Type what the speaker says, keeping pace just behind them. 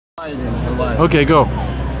Okay, go.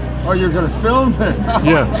 Oh, you're gonna film it?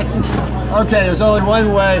 Yeah. Okay, there's only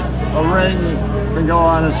one way a ring can go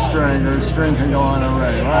on a string, or a string can go on a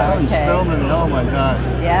ring. Right? Okay. He's filming it. Oh my God.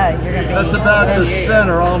 Yeah, you're gonna be. That's about the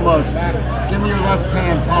center almost. Give me your left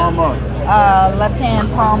hand palm up. Left hand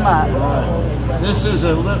palm up. Right. This is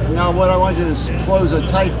a now. What I want you to is close a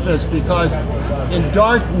tight fist, because in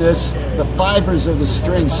darkness the fibers of the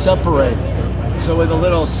string separate. So with a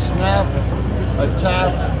little snap, a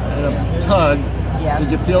tap, and a tug. Yes.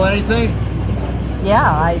 Did you feel anything? Yeah,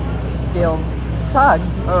 I feel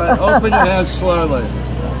tugged. All right, open your hands slowly.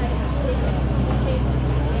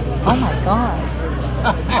 Oh my God.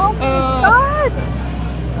 Oh my God.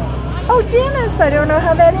 Oh, Dennis, I don't know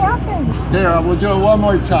how that happened. Here, we'll do it one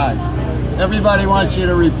more time. Everybody wants you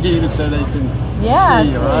to repeat it so they can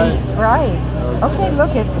see you, right? Right. Okay,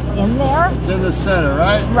 look, it's in there. It's in the center,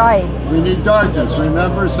 right? Right. We need darkness,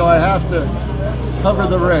 remember? So I have to cover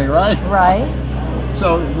the ring, right? Right.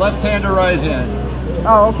 So left hand or right hand?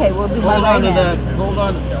 Oh, okay, we'll do my Hold right on to hand. that. Hold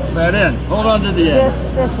on that end. Hold on to the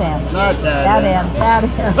end. This end. Not that That end. That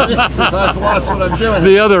end. Jesus, I've lost what I'm doing.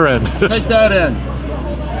 The other end. Take that end.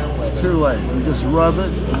 It's too late. You just rub it,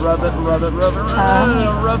 rub it, rub it, rub it, rub it.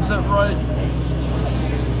 It rubs it right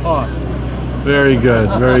off. Very good.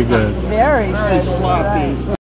 Very good. Very Very good. sloppy. Right.